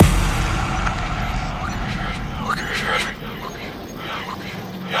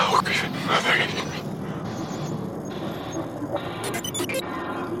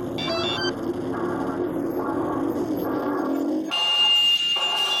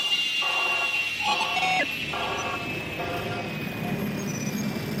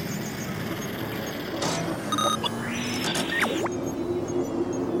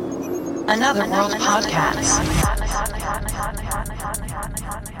Another World Podcast.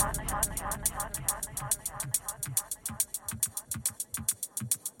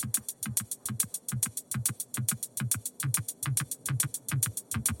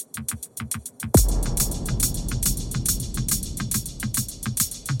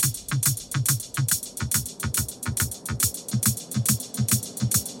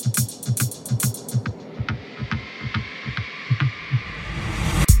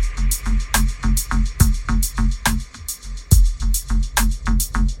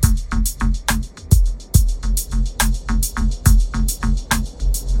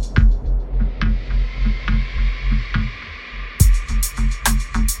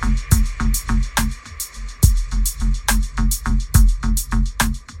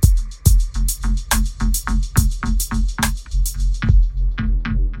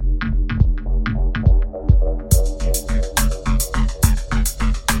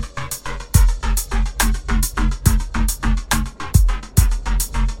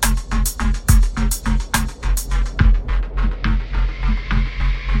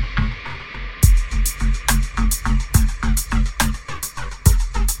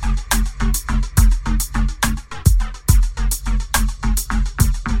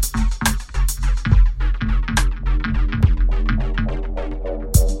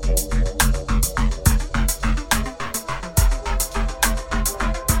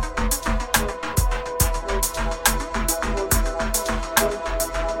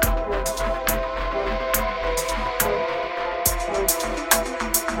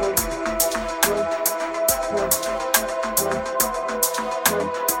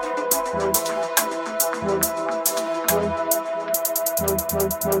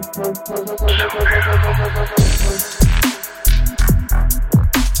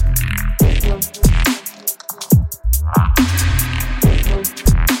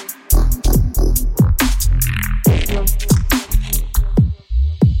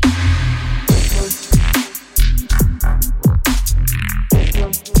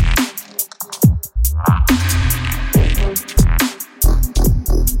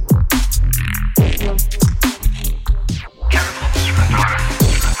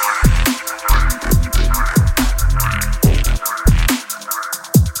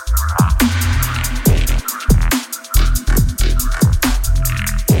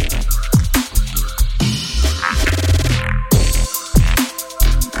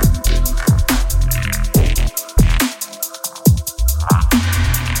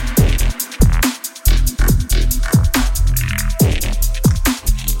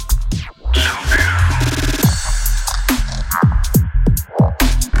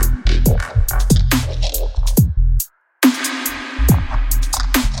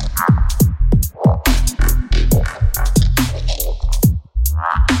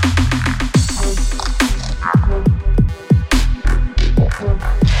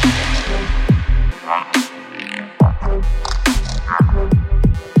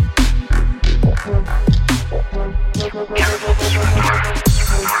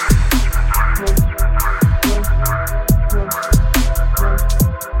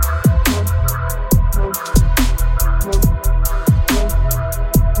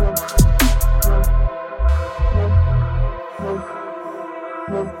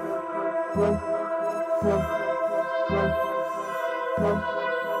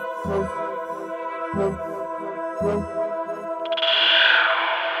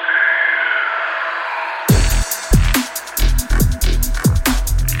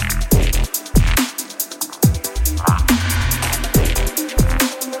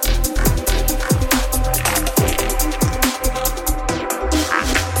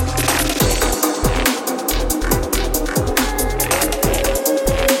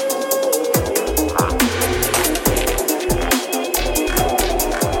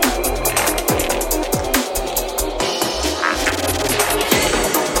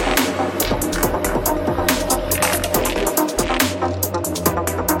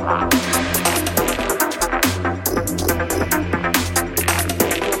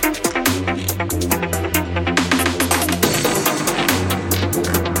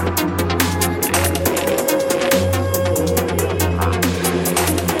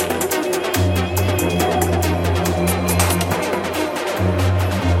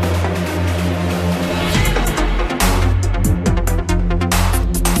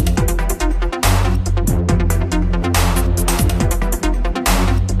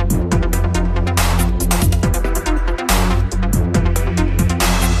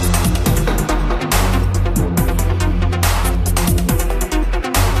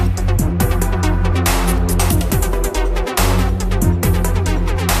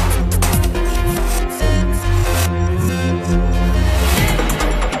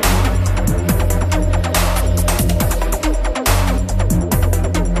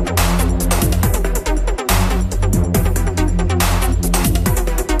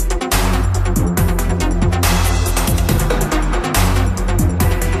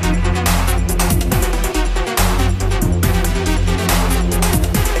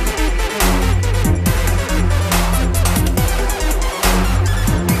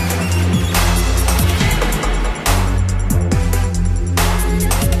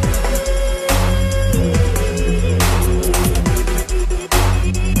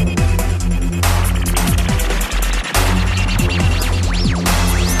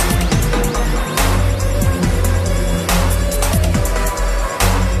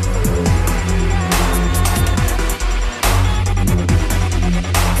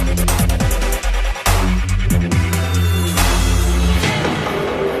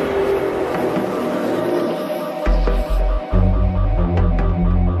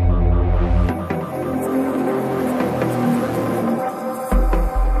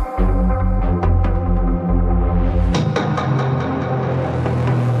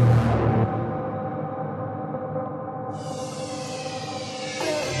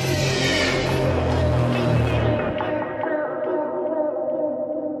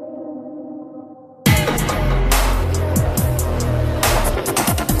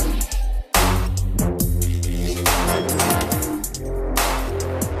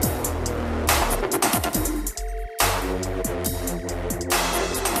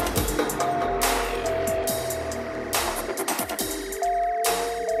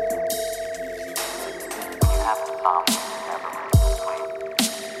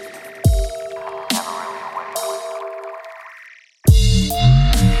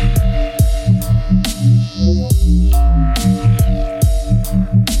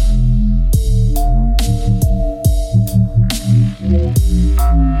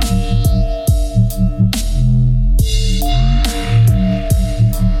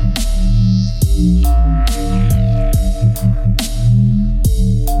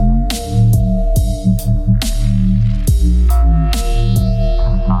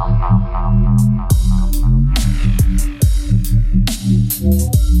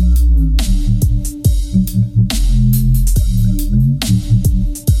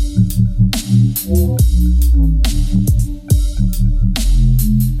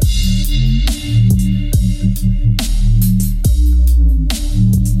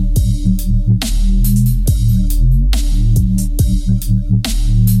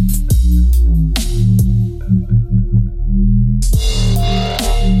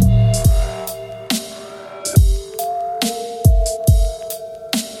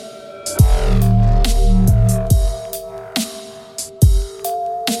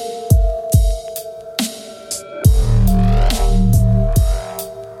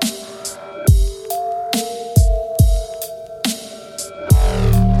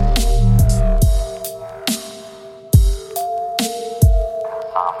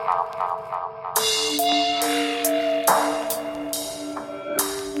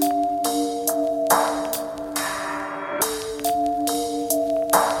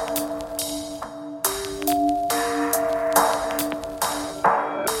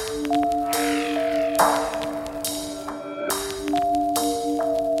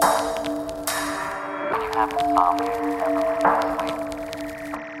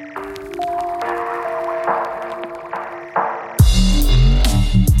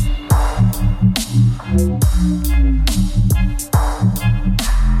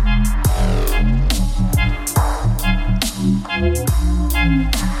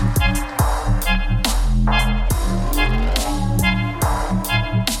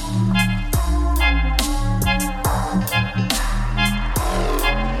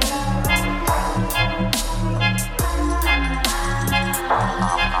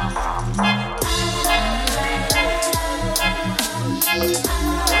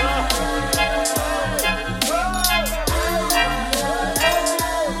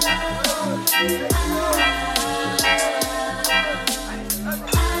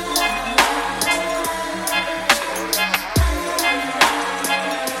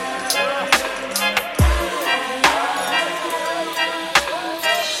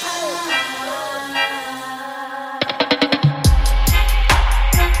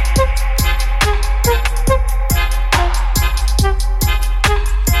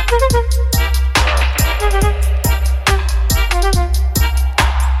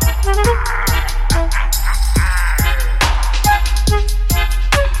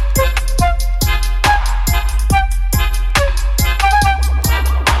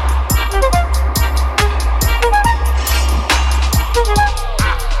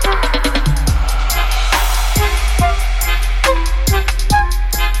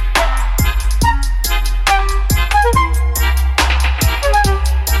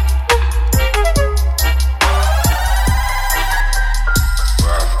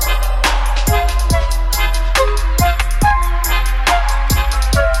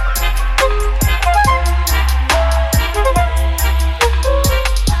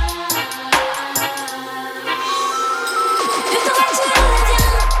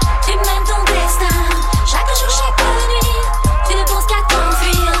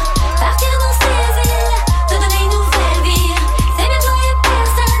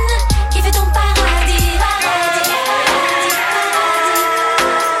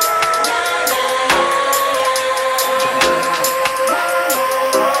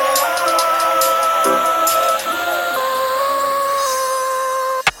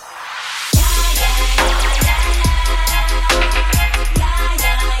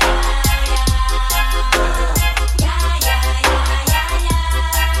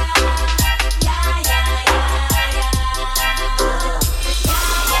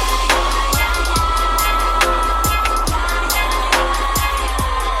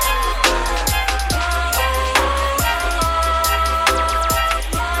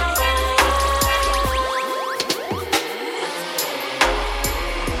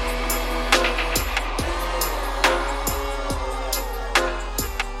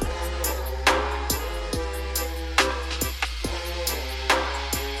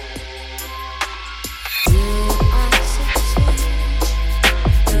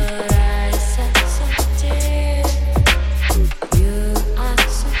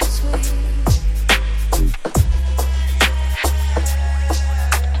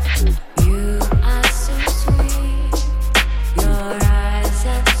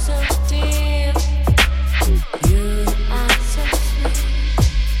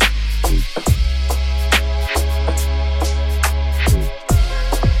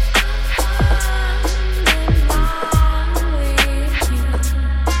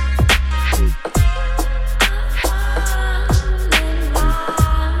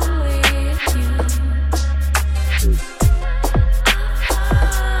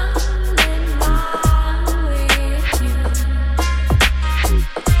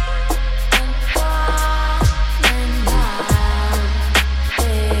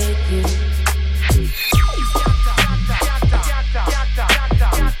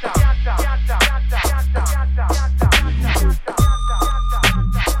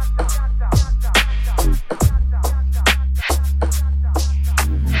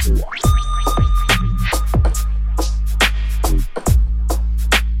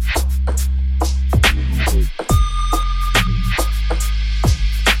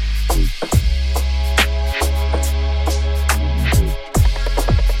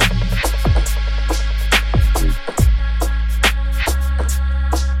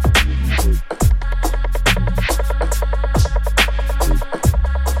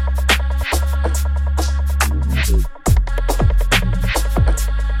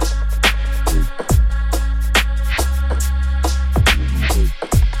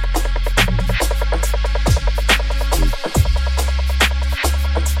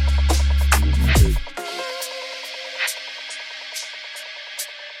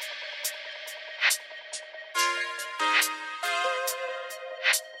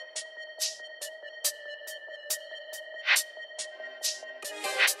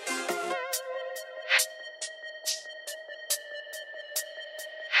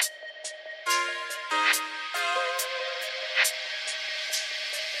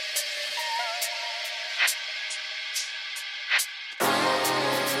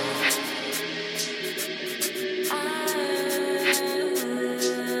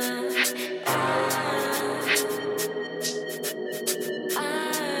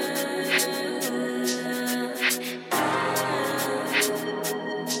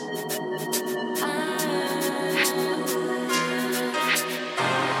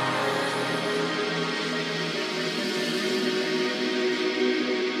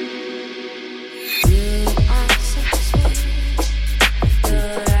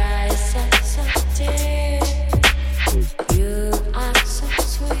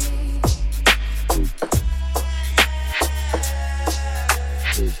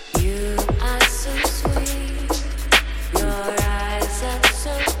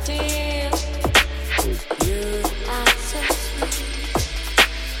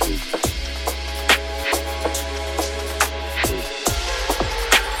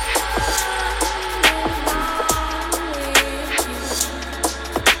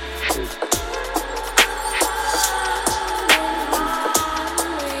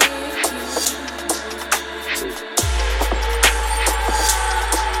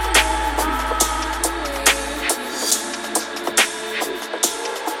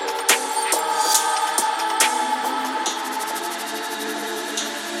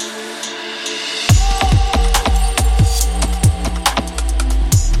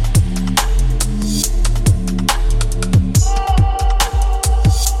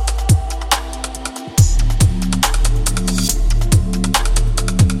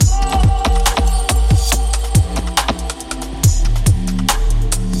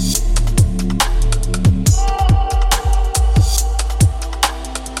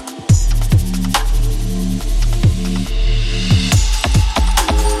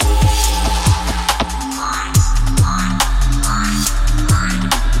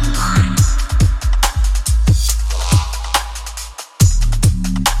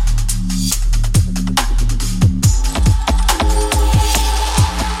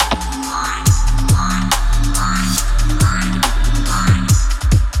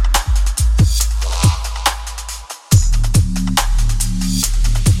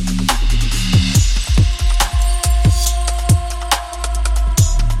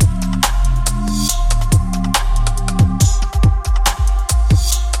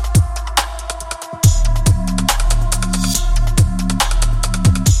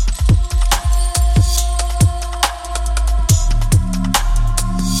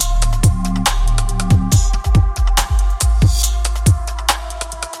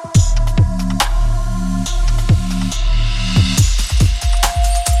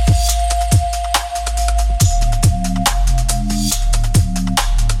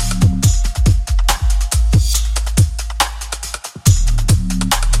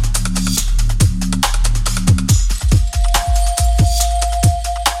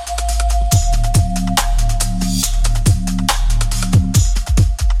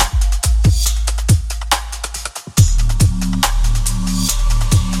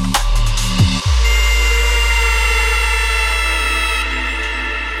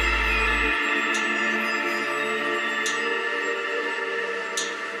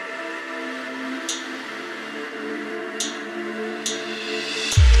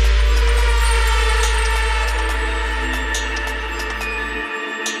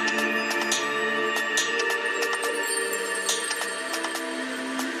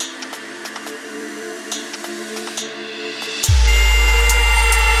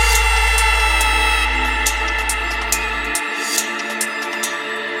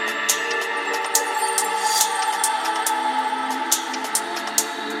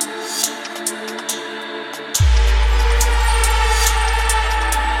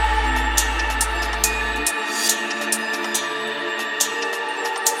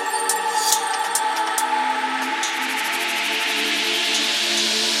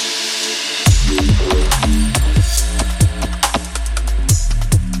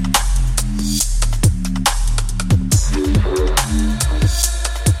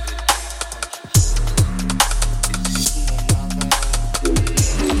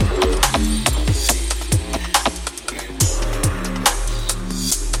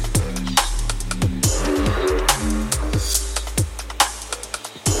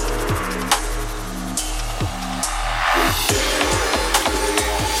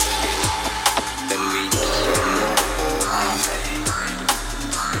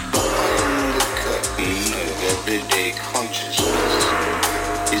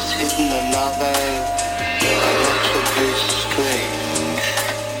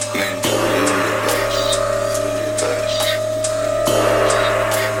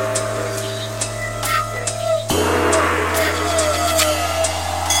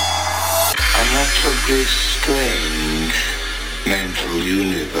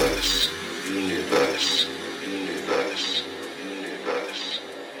 universe, universe, universe, universe.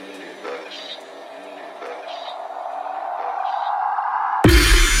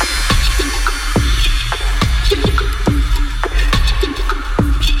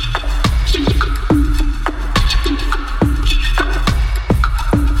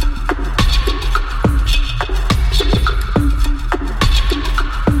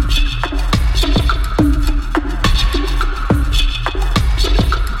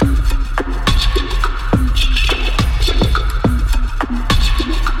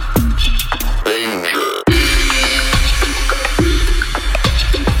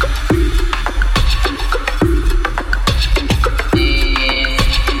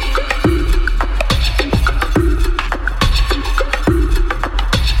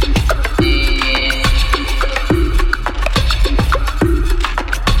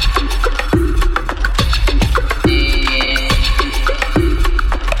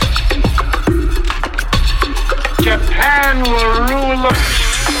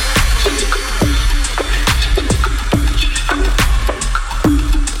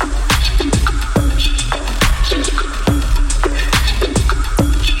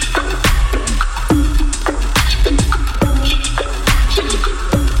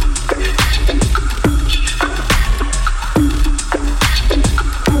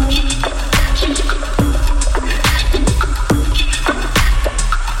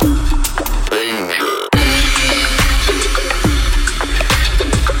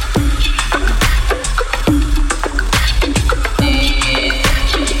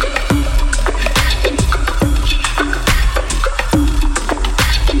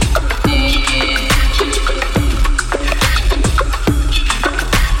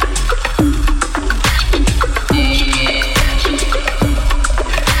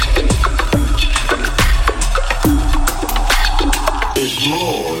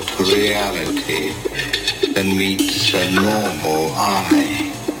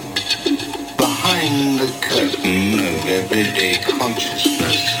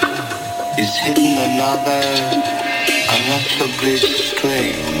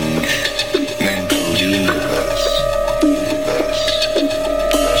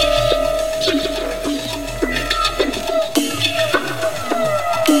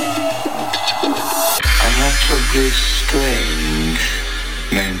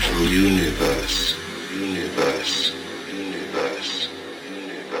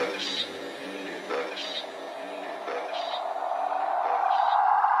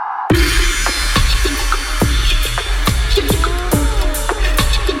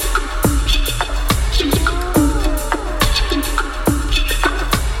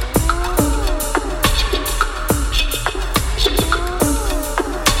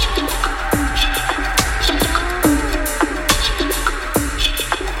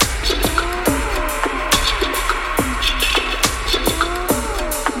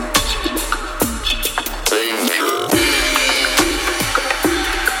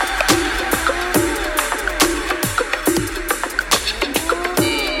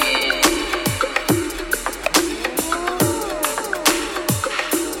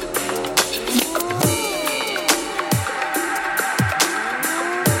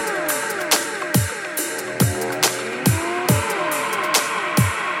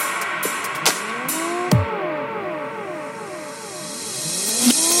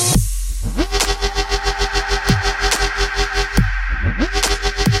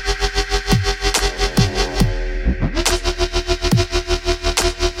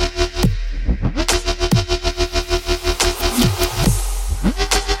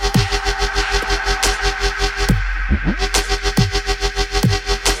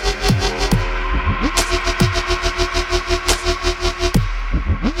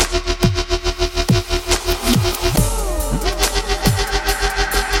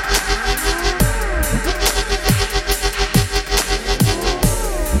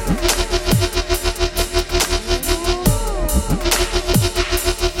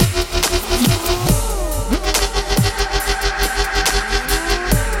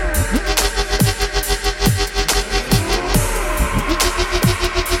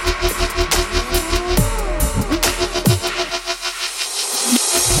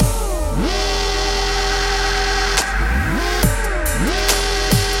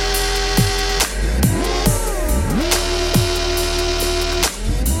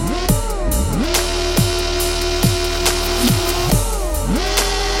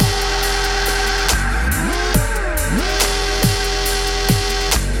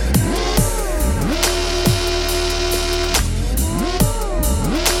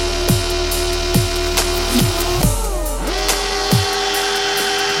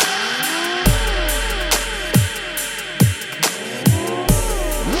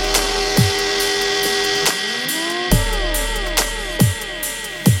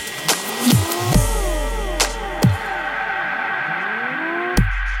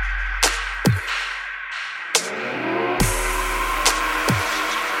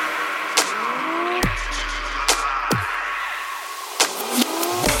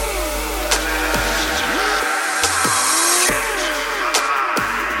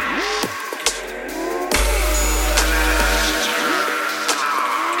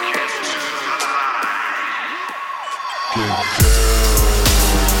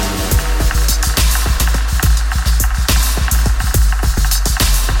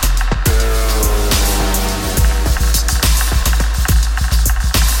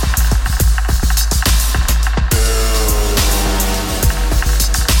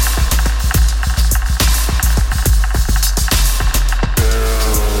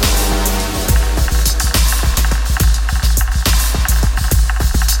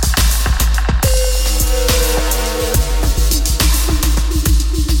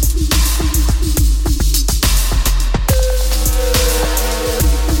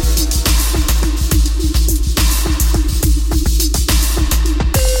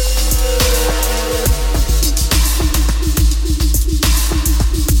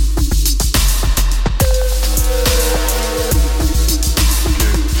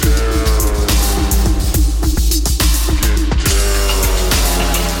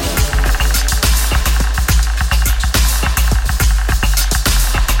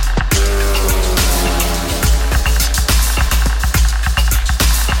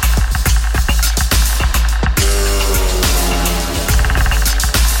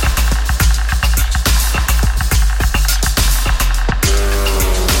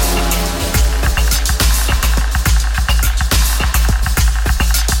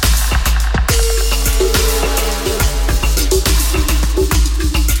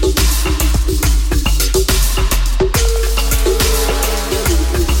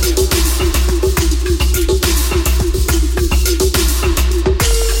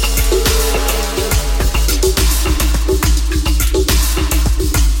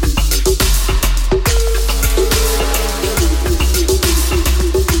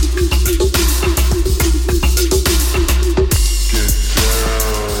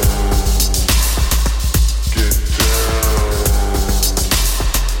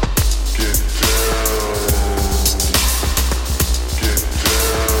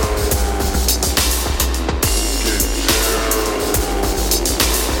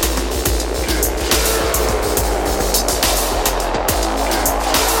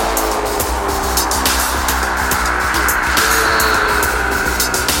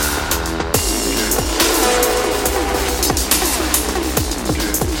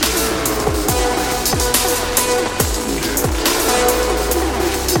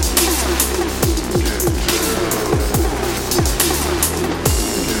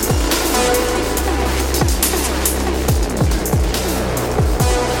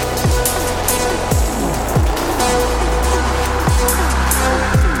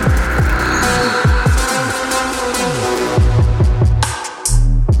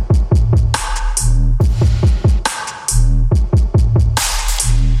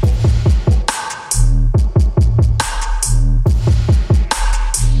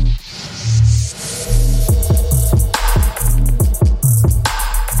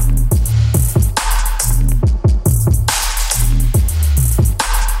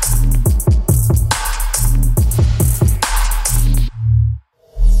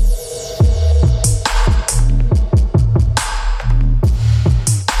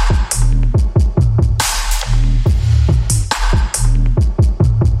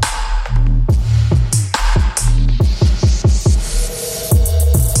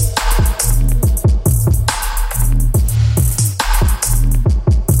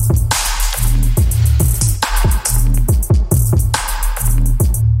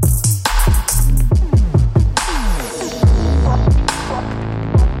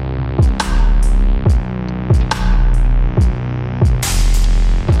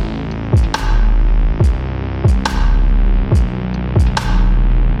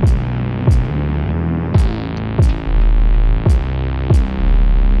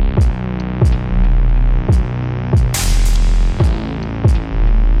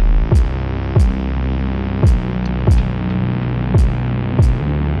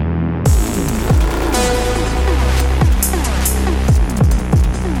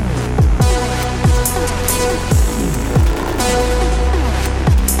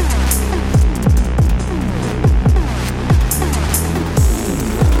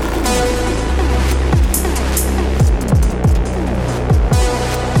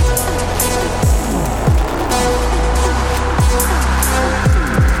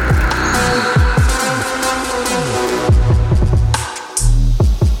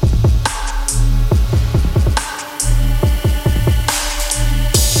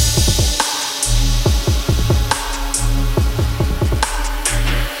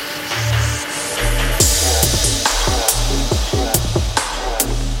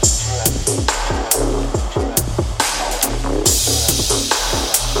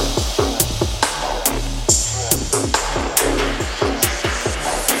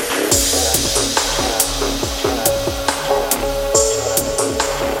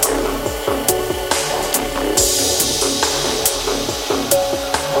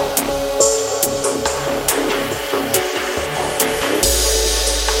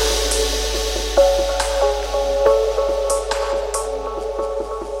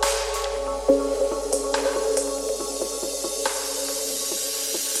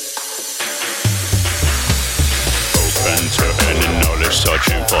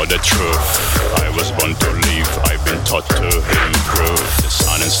 searching for the truth. I was born to live, I've been taught to improve. The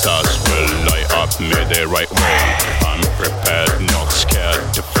sun and stars will light up me the right way. I'm prepared, not scared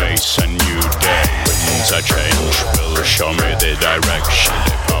to face a new day. Winds of change will show me the direction.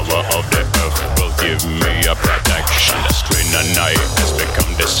 The power of the earth will give me a protection. The screen at night has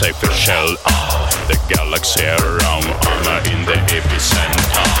become the safest shell. The galaxy around, I'm in the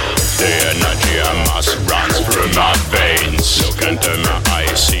epicenter. The energy I must runs through my veins. Look into my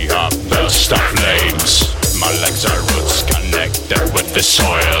eyes, see a burst of flames. My legs are roots connected with the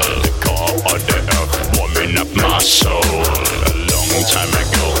soil. The core of the earth warming up my soul. A long time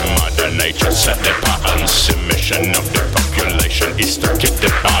ago, Mother Nature set the patterns. The mission of the population is to keep the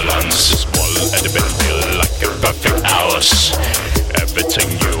balance. This world had been built like a perfect house. Everything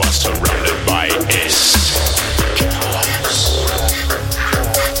you are surrounded by is chaos.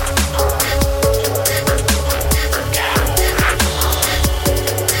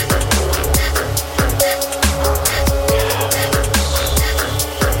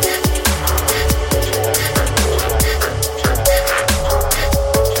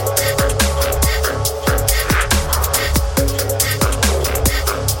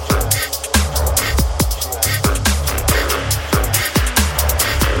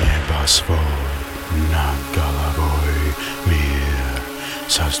 Над головой мир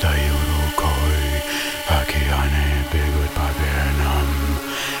создаю рукой. Океаны бегут по венам.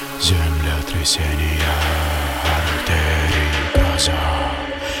 Землетрясения, артерии газа.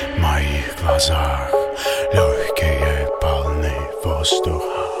 В моих глазах легкие полны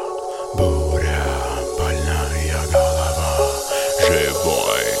воздуха. Буря, больная голова.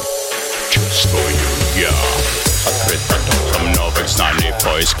 Живой, чувствую я. Открыт потоком новых знаний,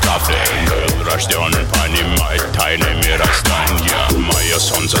 поиск правды. Был рожден понимать тайны мироздания. Мое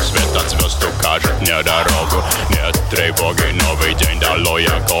солнце, свет от звезд укажет мне дорогу. Нет тревоги, новый день дало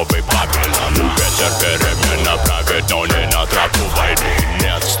Яковы Вавилона. Ветер перемен направит, но не на тропу войны.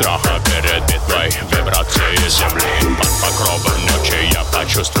 Нет страха перед битвой, вибрации земли. Под покровом ночи я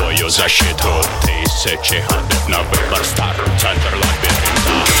почувствую защиту. Тысячи ходов на выбор, старый центр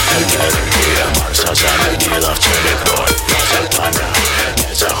лабиринта. Энергия Марса заменила в теле кровь. Глаза пламя,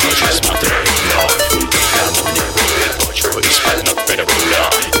 не захочешь смотреть вновь. Никому не будет почву из-под ног перегуля.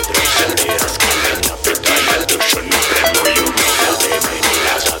 Друг земли раскалена, питая душу напрямую. До времени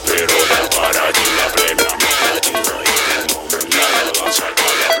назад природа породила племя. Родила их ум, на баланс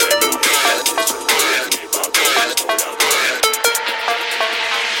отдала время. Не покой, с нуля горя.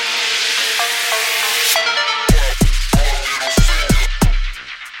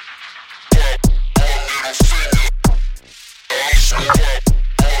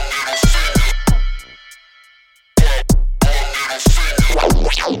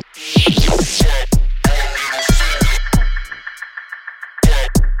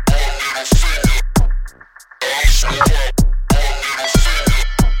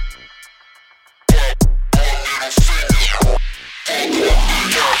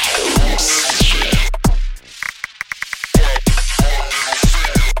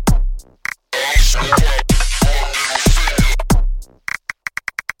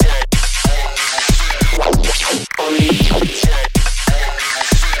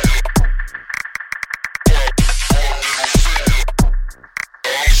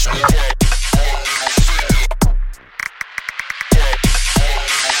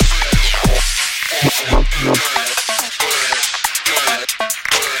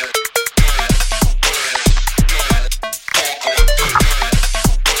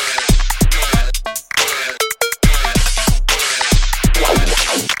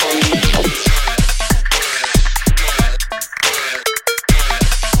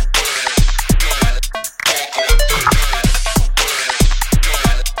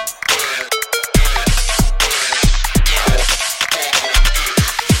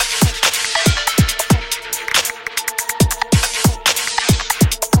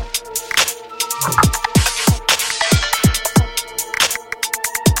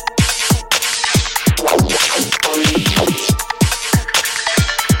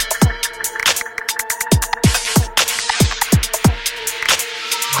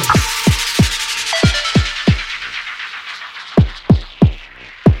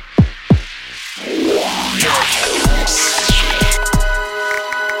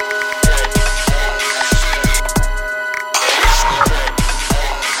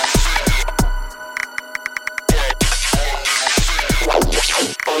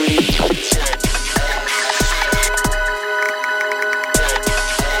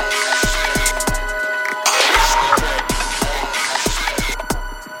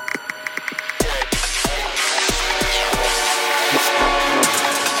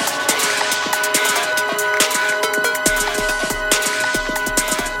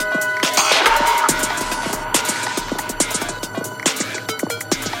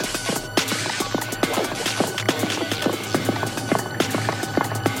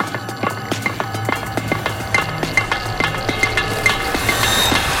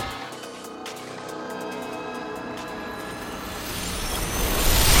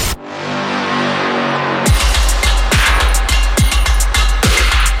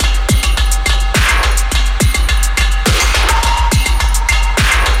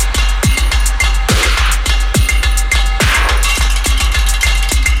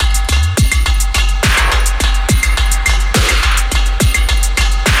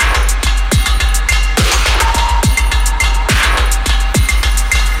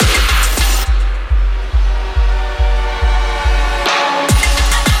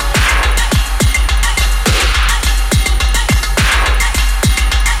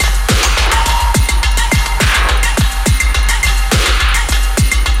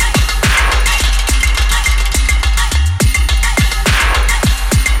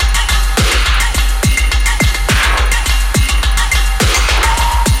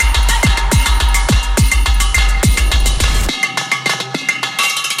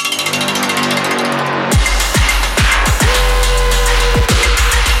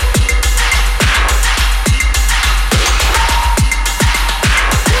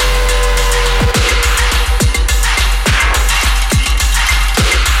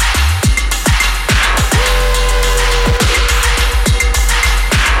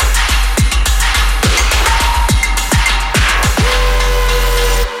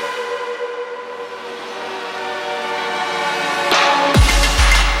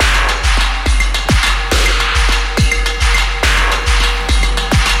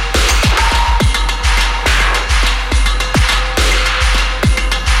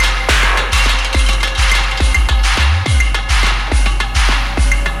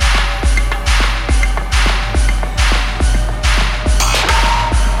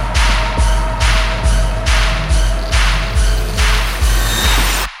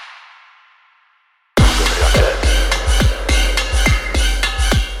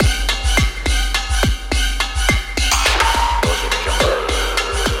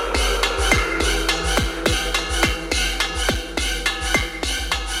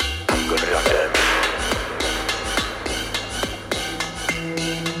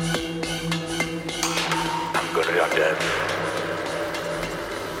 find them.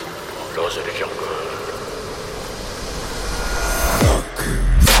 Laws of the jungle.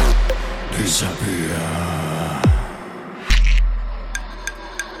 Disappear.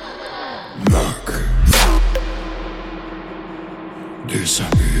 Luck.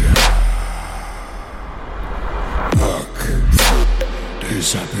 Disappear. Luck.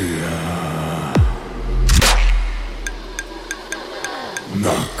 Disappear.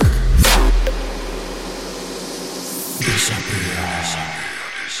 Luck. Disappear.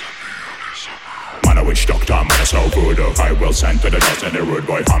 Man a witch doctor, man a slow voodoo. I will send to the dust and the rude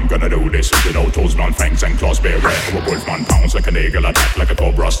boy. I'm gonna do this with no tools, non fangs and claws. Be red. A wolfman pounds like an eagle, attack like a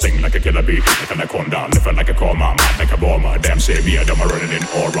cobra, sting like a killer bee, like an anaconda, living like a coma, mad like a bomber. Damn savior, them are running in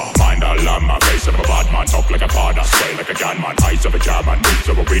aura. Mind a llama, face of a bad man, talk like a father, sway like a gunman, eyes of a German, boots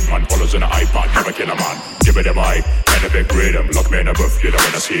of a weed man, follows in an iPod, never kill a man. Give it a vibe, and a big rhythm. Look me in the buff, you don't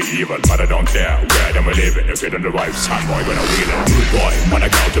wanna see evil, but I don't care where them are living. If you're in the right, son boy, gonna wheel it. Rude boy, man, I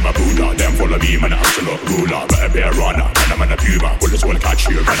go to my Buddha, them full of beam and absolute ruler. Better be a runner, man, I'm in a puma. Bullets will catch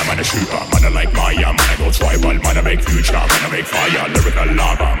you, man, I'm in a shooter. Man, I like Maya, man, I go tribal. Man, I make future, man, I make fire. Lyrical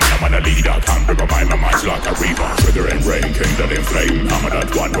lava, man, I'm a leader. Can't bring my mind's like a reaper. Trigger and rain, king that inflame. I'm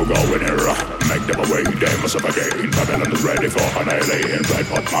that one who go in here. Make them away, they must have again. Babylon is ready for annihilating. Red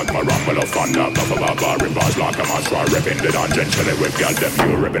hot magma, rumble of thunder. Buff of a bar in bars like a monster. Ripping the dungeon, chilling with girl, them.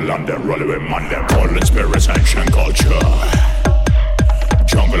 Europe in London, rolling with man, them. All in spirits, ancient culture.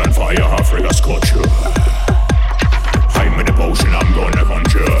 Jungle and fire, Africa's culture. I'm in the potion, I'm gonna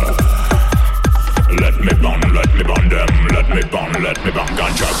conjure. Let me burn them. Let me burn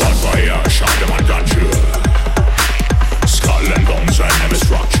ganja, bonfire. Shot them on ganja. Skull and bones, enemy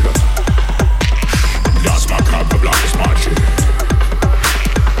structure. That's my cup, the black is magic.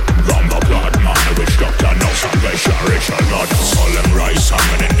 Rumble blood, man, the witch doctor, no salvation. Ritual God, solemn rise,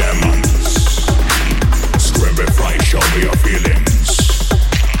 summoning demons. Scream with fright, show me your feelings.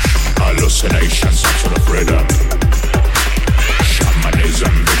 Hallucinations, some sort of rhythm.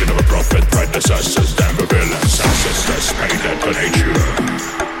 Shamanism, vision of a prophet, predecessors, them were villains, ancestors, paid dead to nature.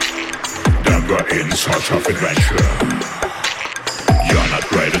 Them were in search of adventure. You're not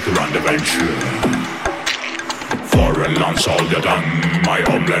ready to run the venture. Foreign lands, all you're done. My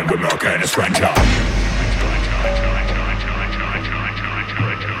homeland with murk and a stranger.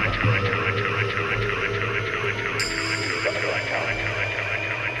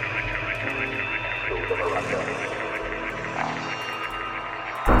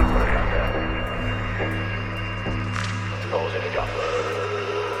 Laws of the jungle.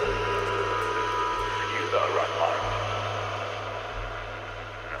 You the right mind.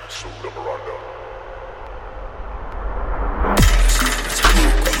 Suit of a run.